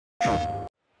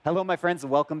Hello, my friends,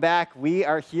 and welcome back. We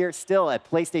are here still at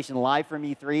PlayStation Live from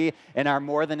E3 in our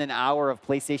more than an hour of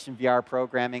PlayStation VR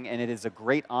programming, and it is a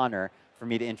great honor for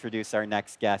me to introduce our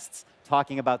next guests.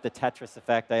 Talking about the Tetris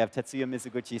effect, I have Tetsuya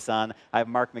Mizuguchi-san. I have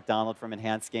Mark McDonald from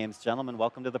Enhanced Games. Gentlemen,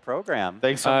 welcome to the program.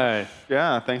 Thanks so much.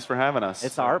 Yeah, thanks for having us.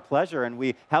 It's our pleasure, and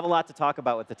we have a lot to talk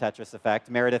about with the Tetris effect.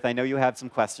 Meredith, I know you have some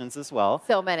questions as well.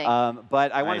 So many.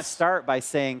 But I want to start by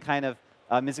saying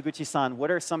Mizuguchi-san, what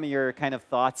are some of your kind of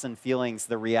thoughts and feelings,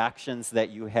 the reactions that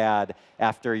you had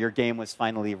after your game was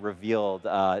finally revealed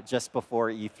just before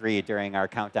E3 during our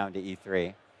countdown to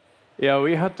E3? Yeah,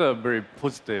 we had a very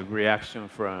positive reaction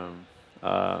from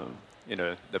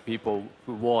the people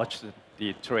who watched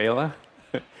the trailer.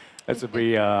 It's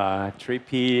very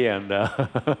trippy and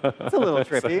it's a little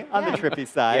trippy on the trippy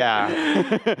side.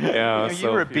 Yeah, yeah. You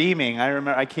were beaming. I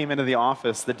remember I came into the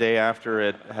office the day after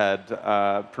it had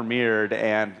premiered,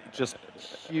 and just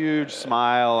huge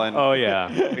smile, and oh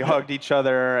yeah, we hugged each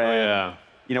other. And, oh yeah.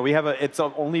 You know, it's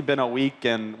only been a week,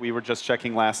 and we were just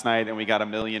checking last night, and we got 1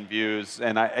 million views.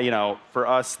 And for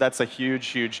us, that's a huge,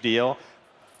 huge deal.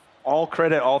 All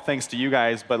credit, all thanks to you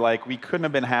guys, but like we couldn't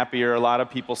have been happier. A lot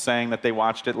of people saying that they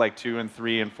watched it like 2 and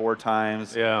 3 and 4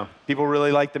 times. Yeah. People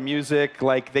really liked the music.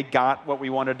 Like they got what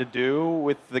we wanted to do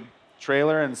with the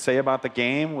trailer and say about the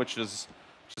game, which is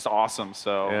just awesome.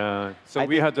 So yeah. So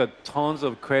we had tons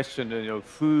of questions.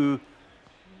 Who,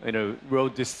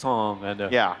 wrote this song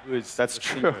and yeah, who is that's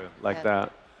true. Like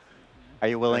that. Are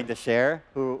you willing to share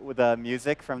the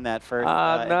music from that first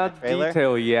not trailer?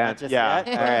 detail yet. Not just yeah. yet?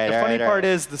 All right, the funny part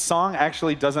is the song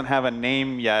actually doesn't have a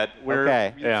name yet.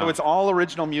 Okay. Yeah. So it's all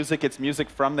original music. It's music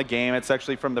from the game. It's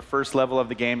actually from the first level of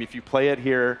the game. If you play it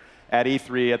here at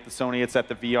E3 at the Sony, it's at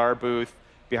the VR booth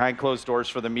behind closed doors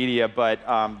for the media. But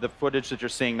the footage that you're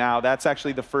seeing now, that's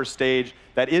actually the first stage.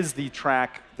 That is the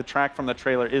track. The track from the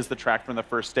trailer is the track from the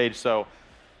first stage. So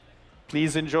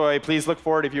please enjoy. Please look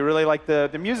forward. If you really like the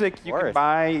music, you can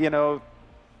buy,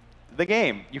 the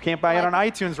game. You can't buy it on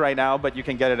iTunes right now, but you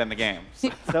can get it in the game. So.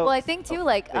 Well, I think too,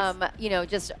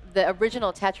 just the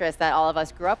original Tetris that all of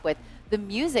us grew up with, the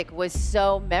music was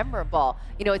so memorable.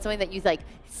 It's something that you like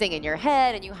sing in your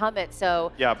head and you hum it.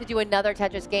 So to do another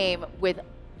Tetris game with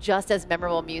just as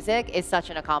memorable music is such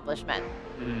an accomplishment.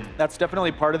 That's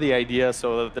definitely part of the idea.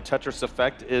 So the Tetris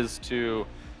effect is to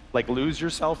like lose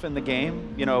yourself in the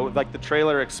game. Like the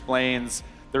trailer explains,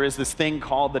 there is this thing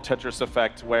called the Tetris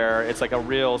effect where it's like a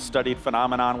real studied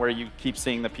phenomenon where you keep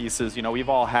seeing the pieces. We've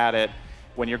all had it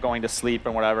when you're going to sleep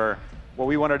and whatever. What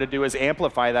we wanted to do is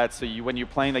amplify that so when you're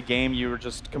playing the game, you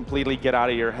just completely get out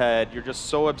of your head. You're just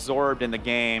so absorbed in the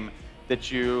game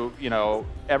that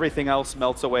everything else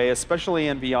melts away, especially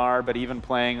in VR, but even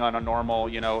playing on a normal,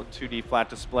 2D flat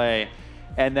display.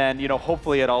 And then,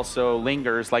 hopefully it also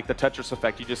lingers, like the Tetris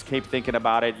effect. You just keep thinking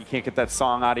about it. You can't get that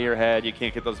song out of your head. You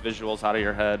can't get those visuals out of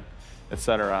your head,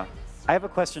 etc. I have a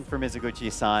question for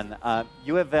Mizuguchi-san.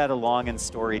 You have had a long and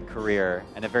storied career,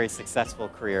 and a very successful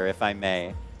career, if I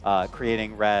may,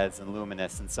 creating Rez and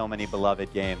Luminous and so many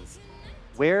beloved games.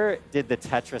 Where did the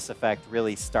Tetris effect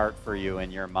really start for you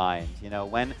in your mind?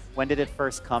 When did it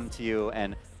first come to you,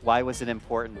 and why was it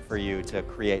important for you to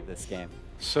create this game?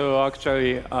 So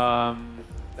actually,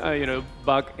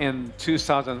 back in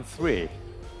 2003,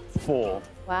 4.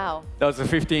 Wow. That was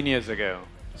 15 years ago.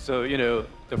 So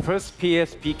the first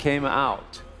PSP came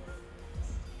out.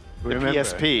 Remember?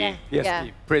 PSP.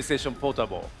 PSP, PlayStation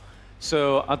Portable.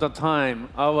 So at the time,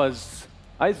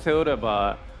 I thought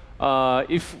about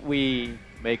if we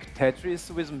make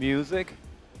Tetris with music,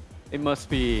 it must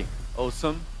be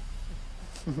awesome.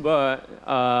 But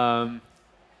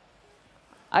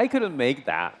I couldn't make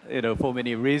that, for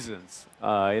many reasons.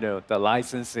 The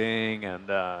licensing and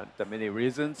the many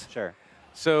reasons. Sure.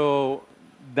 So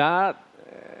that,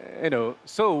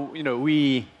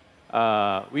 we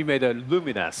made a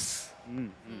Luminous.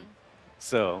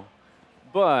 So,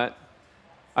 but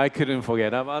I couldn't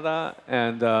forget about that,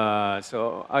 and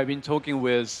so I've been talking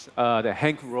with the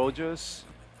Hank Rogers.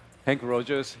 Hank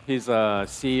Rogers, he's a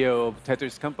CEO of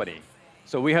Tetris company.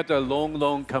 So we had a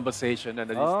long conversation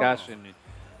and a discussion.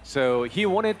 So he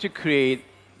wanted to create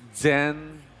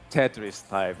Zen Tetris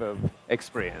type of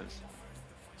experience.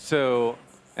 So,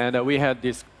 and we had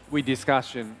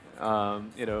discussion,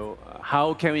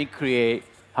 how can we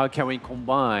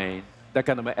combine that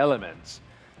kind of elements?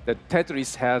 The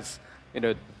Tetris has,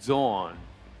 zone.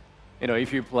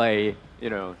 If you play,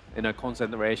 in a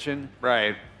concentration,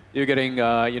 Right. you're getting,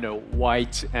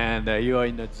 white and you are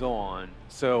in the zone.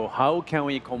 So how can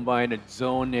we combine a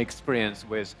zone experience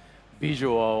with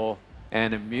visual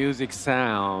and music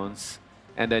sounds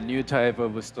and a new type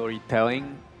of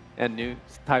storytelling and new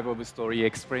type of story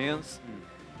experience?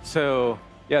 So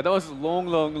yeah, that was a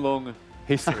long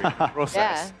history process.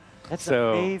 Yeah. That's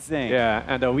So, amazing. Yeah,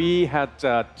 and we had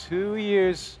 2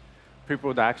 years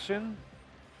pre-production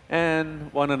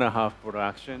and 1.5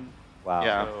 production. Wow.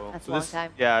 Yeah. That's So a long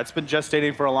time. Yeah, it's been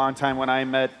gestating for a long time. When I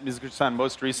met Mizuguchi-san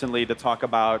most recently to talk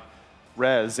about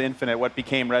Res Infinite, what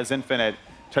became Res Infinite,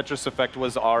 Tetris Effect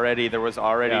was already, there was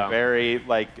already very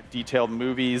like detailed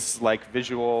movies, like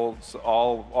visuals,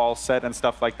 all set and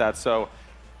stuff like that. So,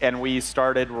 and we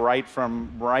started right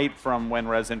from when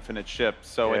Res Infinite shipped.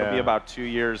 So it'll be about 2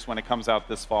 years when it comes out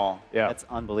this fall. Yeah. That's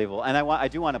unbelievable. And I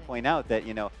do want to point out that,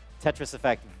 you know, Tetris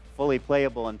Effect, fully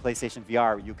playable in PlayStation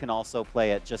VR, you can also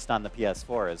play it just on the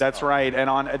PS4 as That's well. right.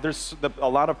 And there's a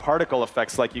lot of particle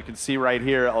effects, like you can see right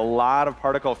here, a lot of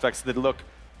particle effects that look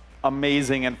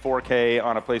amazing in 4K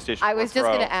on a PlayStation 4 I was just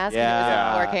Pro. going to ask if it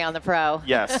was in 4K on the Pro.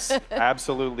 Yes,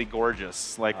 absolutely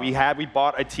gorgeous. Like we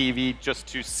bought a TV just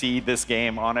to see this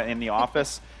game on it in the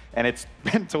office, and it's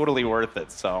been totally worth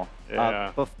it. So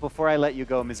before I let you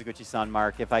go, Mizuguchi-san,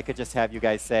 Mark, if I could just have you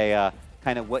guys say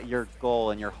kind of what your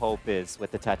goal and your hope is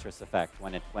with the Tetris Effect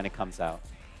when it comes out.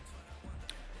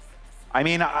 I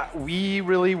mean, we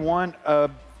really want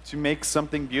to make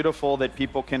something beautiful that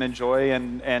people can enjoy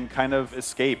and kind of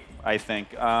escape, I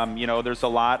think. You know, there's a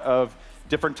lot of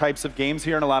different types of games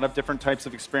here and a lot of different types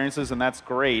of experiences, and that's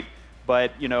great.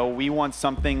 But, you know, we want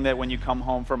something that when you come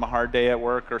home from a hard day at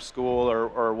work or school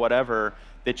or whatever,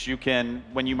 that you can,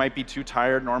 when you might be too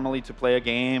tired normally to play a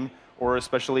game, or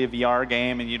especially a VR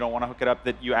game, and you don't want to hook it up,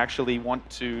 that you actually want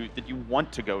to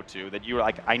go to, that you're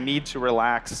like, I need to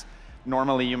relax.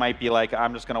 Normally you might be like,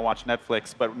 I'm just going to watch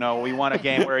Netflix, but no, we want a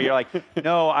game where you're like,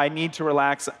 no, I need to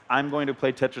relax. I'm going to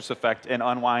play Tetris Effect and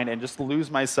unwind and just lose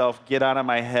myself, get out of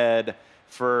my head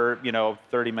for, you know,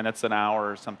 30 minutes, an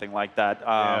hour or something like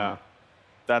that.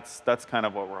 That's kind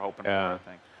of what we're hoping for, I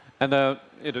think. And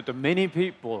you know, the many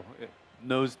people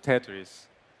knows Tetris,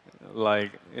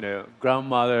 like, you know,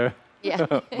 grandmother,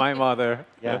 my mother.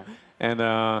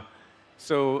 And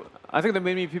so I think that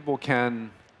many people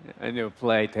can, you know,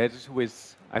 play Tetris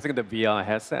with, I think, the VR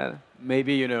headset.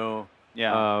 Maybe, you know,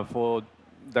 for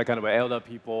that kind of elder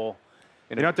people.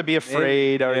 You don't have to be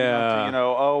afraid or you don't have to, you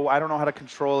know, oh, I don't know how to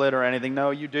control it or anything.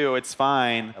 No, you do. It's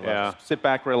fine. Just sit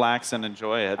back, relax, and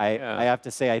enjoy it. I have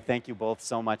to say, I thank you both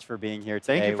so much for being here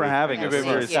today. Thank you for having us.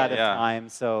 We're out of time,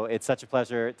 so it's such a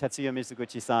pleasure. Tetsuya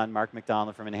Mizuguchi-san, Mark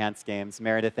McDonald from Enhanced Games.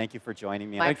 Meredith, thank you for joining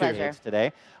me on stage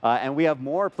today. And we have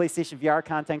more PlayStation VR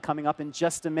content coming up in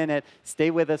just a minute.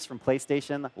 Stay with us from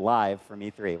PlayStation Live from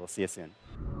E3. We'll see you soon.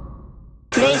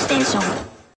 PlayStation